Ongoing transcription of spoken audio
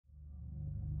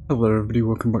Hello everybody,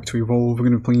 welcome back to Evolve. We're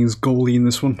going to be playing as Goalie in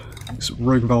this one. It's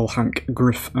Rogueval, Hank,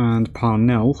 Griff and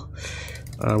Parnell.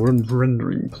 We're on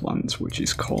rendering plans, which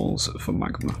is calls for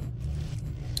MAGMA.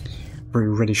 Very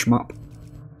reddish map.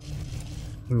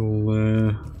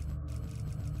 We'll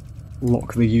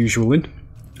lock the usual in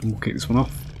and we'll kick this one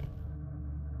off.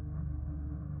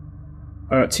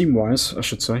 Team-wise, I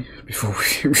should say, before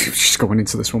we just going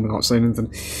into this one without saying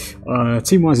anything.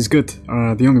 Team-wise is good.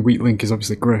 The only weak link is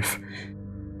obviously Griff.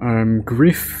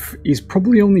 Griff is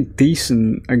probably only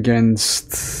decent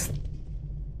against...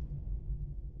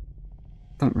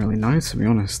 Don't really know, to be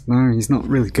honest. No, he's not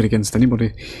really good against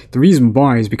anybody. The reason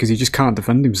why is because he just can't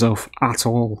defend himself at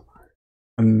all.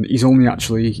 And he's only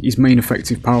actually, his main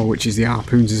effective power, which is the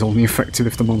harpoons, is only effective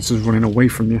if the monster's running away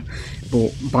from you.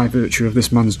 But by virtue of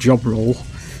this man's job role,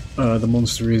 the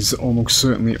monster is almost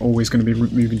certainly always going to be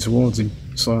moving towards him.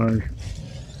 So...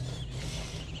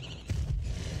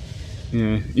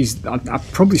 yeah, I'd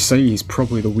probably say he's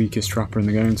probably the weakest trapper in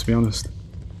the game, to be honest.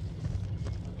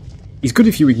 He's good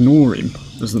if you ignore him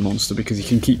as the monster, because he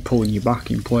can keep pulling you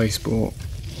back in place, but...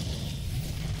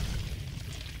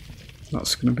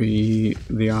 that's going to be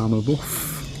the armour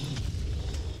buff.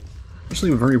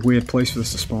 Actually a very weird place for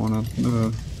this to spawn. I've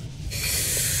never...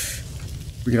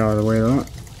 we get out of the way of that.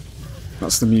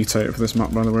 That's the mutator for this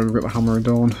map, by the way. We've got the Hammer of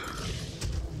Dawn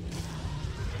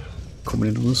coming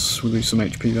in on us. We lose some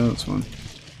HP there, that's fine.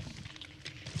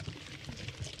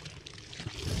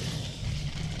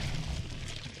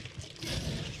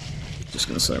 Just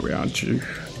gonna say we are due.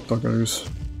 Doggos.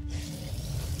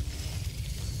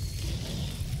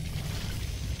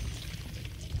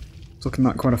 It's looking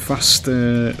like quite a fast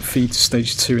feed to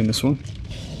stage 2 in this one.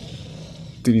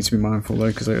 Do need to be mindful though,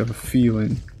 because I have a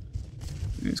feeling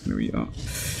it's going to eat that.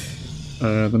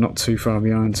 They're not too far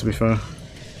behind, to be fair.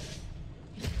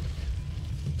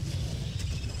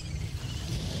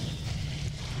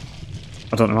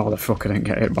 I don't know how the fuck I didn't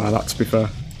get hit by that, to be fair.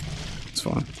 It's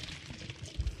fine.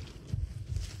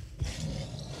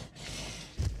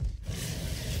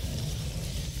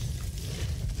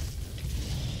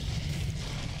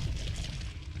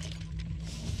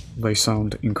 They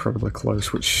sound incredibly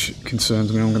close, which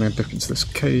concerns me. I'm going to dip into this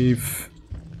cave.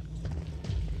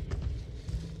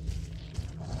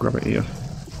 Grab it here.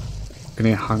 I can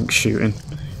hear Hank shooting.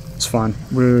 It's fine.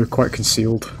 We're quite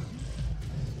concealed.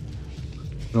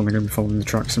 We're only going to be following the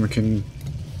tracks, and we can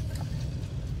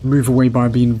move away by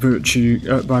being virtue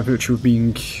of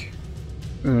being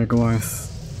Goliath.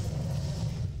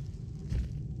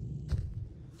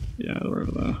 Yeah, they're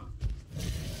over there.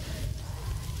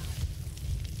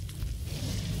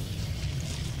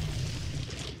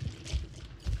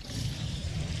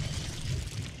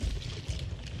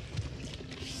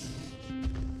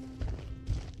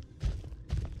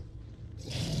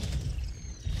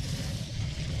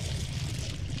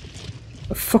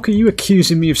 The fuck are you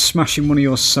accusing me of smashing one of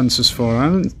your sensors for? I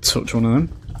didn't touch one of them.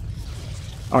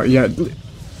 Oh yeah,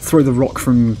 throw the rock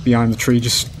from behind the tree,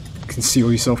 just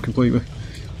conceal yourself completely.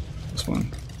 That's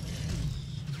fine.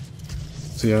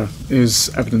 So yeah, here's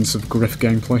evidence of Griff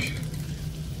gameplay.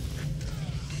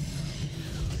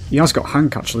 He has got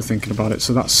Hank actually, thinking about it,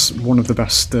 so that's one of the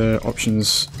best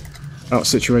options,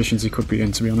 situations he could be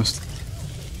in, to be honest.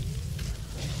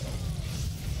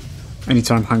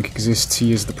 Anytime Hank exists,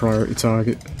 he is the priority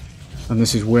target, and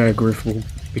this is where Griff will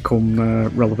become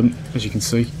relevant, as you can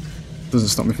see. Doesn't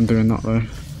stop me from doing that though.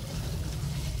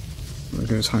 There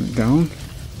goes Hank down.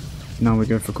 Now we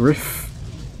go for Griff.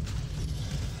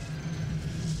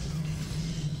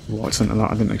 Lights into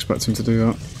that, I didn't expect him to do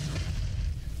that.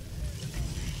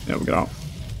 Yeah, we get out.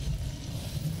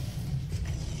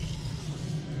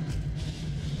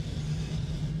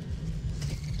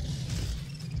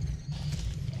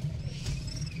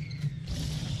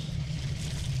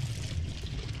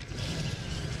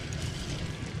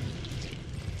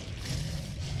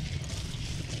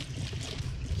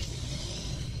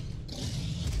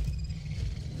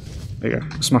 There you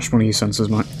go. Smash one of your sensors,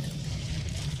 mate.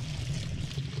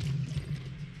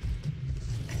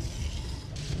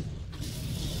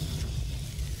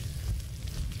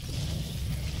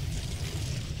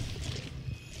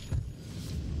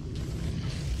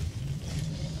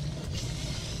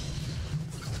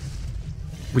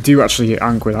 We do actually hit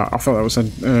Hank with that. I thought that was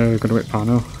going to hit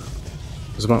Parnell.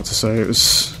 I was about to say it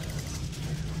was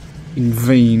in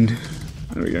vain.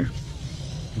 There we go.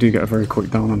 We do get a very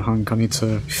quick down on Hank. I need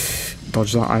to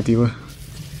dodge that ideally.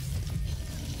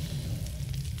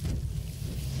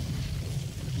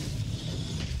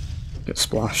 Get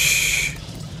splash.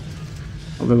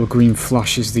 A little green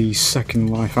flash is the second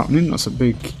life happening. That's a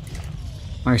big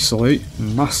isolate,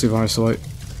 massive isolate.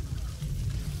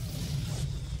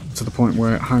 to the point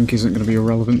where Hank isn't going to be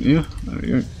irrelevant here. There we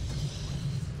go.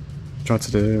 Tried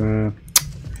to do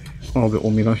orbital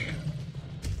me though.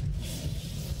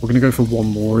 We're going to go for one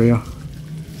more here.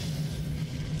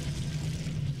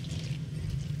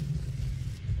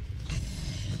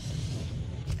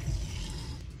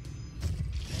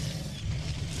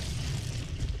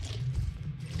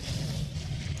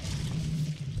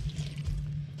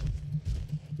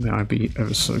 May I be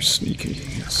ever so sneaky?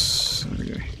 Yes, there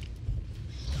we go.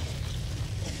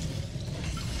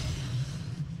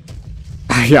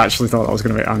 I actually thought that was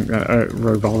going to be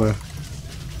Robal there.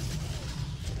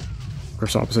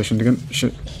 Griff's out of position again.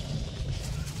 Shit.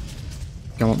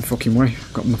 Get out the fucking way.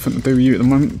 Got nothing to do with you at the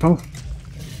moment, pal.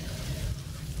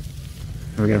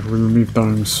 There we go, we remove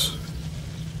domes.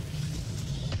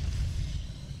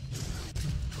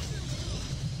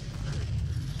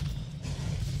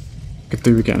 Could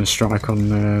do with getting a strike on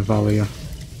Valia,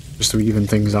 just to even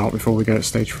things out before we go to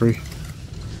stage 3.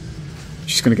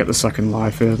 She's going to get the second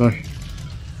life here though.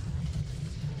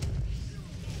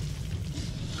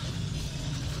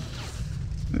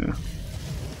 Yeah.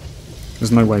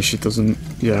 There's no way she doesn't.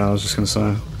 Yeah, I was just going to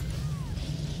say.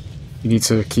 You need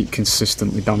to keep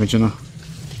consistently damaging her.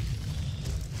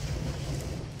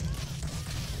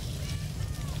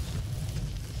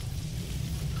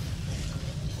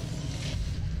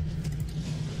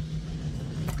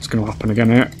 Going to happen again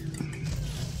here.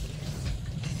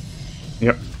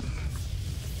 Yep.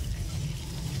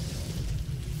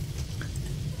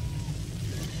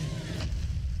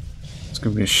 It's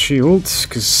going to be a shield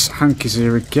because Hank is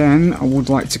here again. I would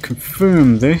like to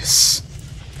confirm this.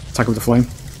 Tag with the flame.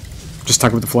 Just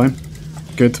tag with the flame.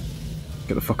 Good.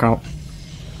 Get the fuck out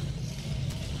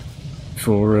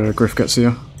before Griff gets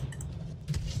here.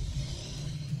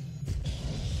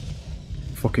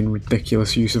 Fucking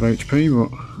ridiculous use of HP,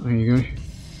 but there you go.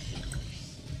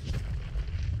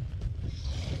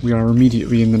 We are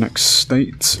immediately in the next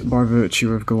state by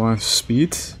virtue of Goliath's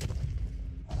speed.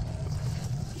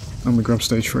 And we grab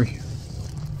stage 3.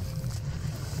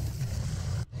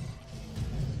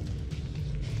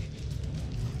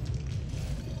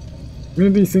 I'm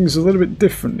going to do things a little bit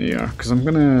different here, because I'm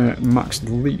going to max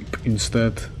the leap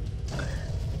instead.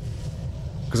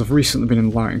 Because I've recently been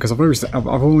enlightened, because I've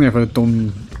only ever done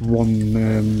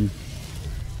one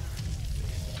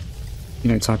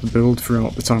you know, type of build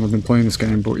throughout the time I've been playing this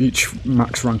game, but each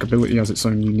max rank ability has its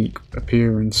own unique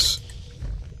appearance.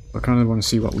 I kind of want to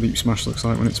see what Leap Smash looks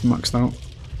like when it's maxed out.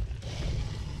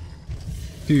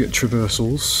 You get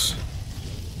traversals.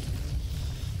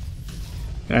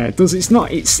 It does. It's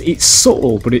not. It's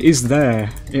subtle, but it is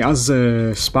there. It has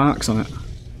sparks on it.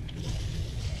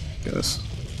 Get this.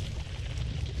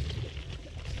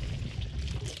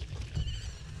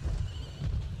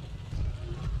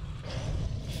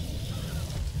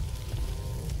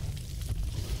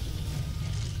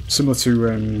 Similar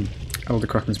to Elder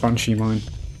Kraken's Banshee Mine.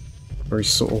 Very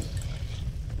subtle.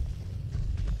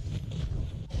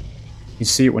 You can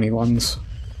see it when he lands.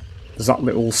 There's that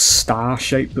little star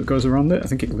shape that goes around it. I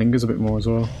think it lingers a bit more as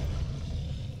well.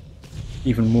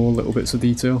 Even more little bits of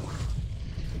detail.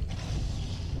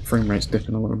 Frame rate's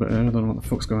dipping a little bit here. I don't know what the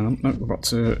fuck's going on. Nope, we've got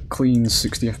to clean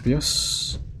 60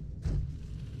 FPS.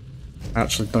 I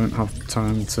actually don't have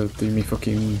time to do me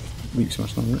fucking Leap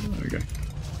Smash on it. There we go.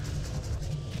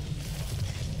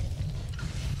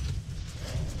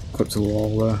 Clip to the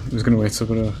wall there. I was going to wait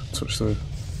till I touch the...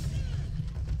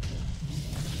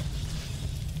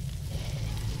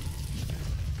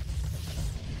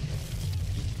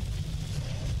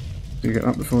 Do you get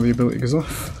that before the ability goes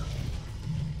off?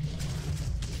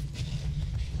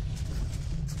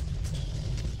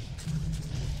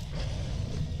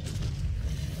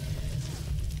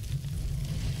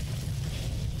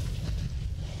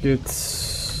 Good.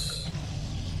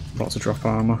 About to drop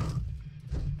armor.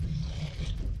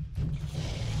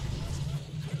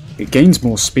 It gains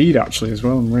more speed actually as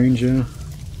well in range, yeah.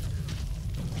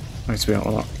 I need to be out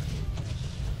of that.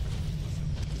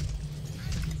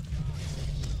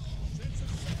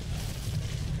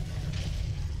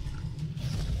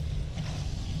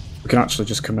 We can actually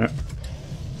just commit.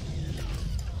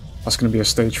 That's going to be a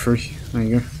stage 3. There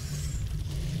you go.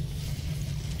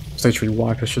 Stage 3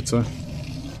 wipe, I should say.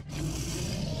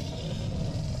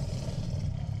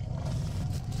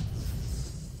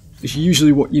 It's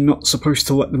usually what you're not supposed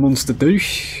to let the monster do.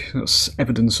 That's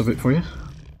evidence of it for you.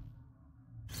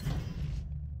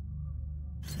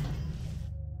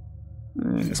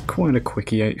 It's quite a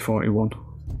quickie 841.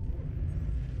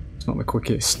 It's not the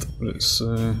quickest, but it's...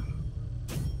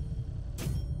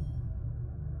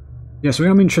 Yeah, so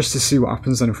I'm interested to see what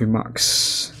happens then if we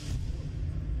max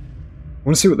I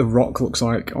want to see what the rock looks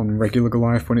like on regular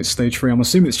Goliath when it's stage 3. I'm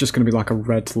assuming it's just going to be like a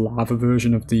red lava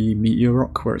version of the meteor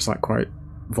rock, where it's like quite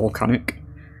volcanic.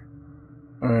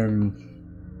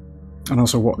 And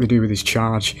also what they do with his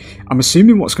charge. I'm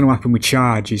assuming what's going to happen with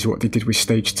charge is what they did with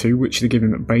stage 2, which they give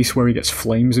him at base, where he gets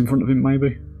flames in front of him,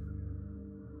 maybe.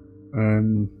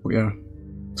 But yeah,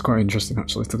 it's quite interesting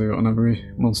actually to do it on every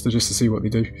monster, just to see what they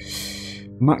do.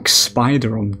 Max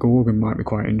Spider on Gorgon might be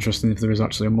quite interesting if there is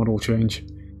actually a model change.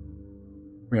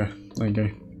 But yeah, there you go.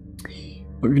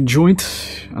 Hope you've enjoyed,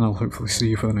 and I'll hopefully see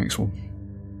you for the next one.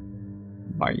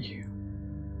 Bye.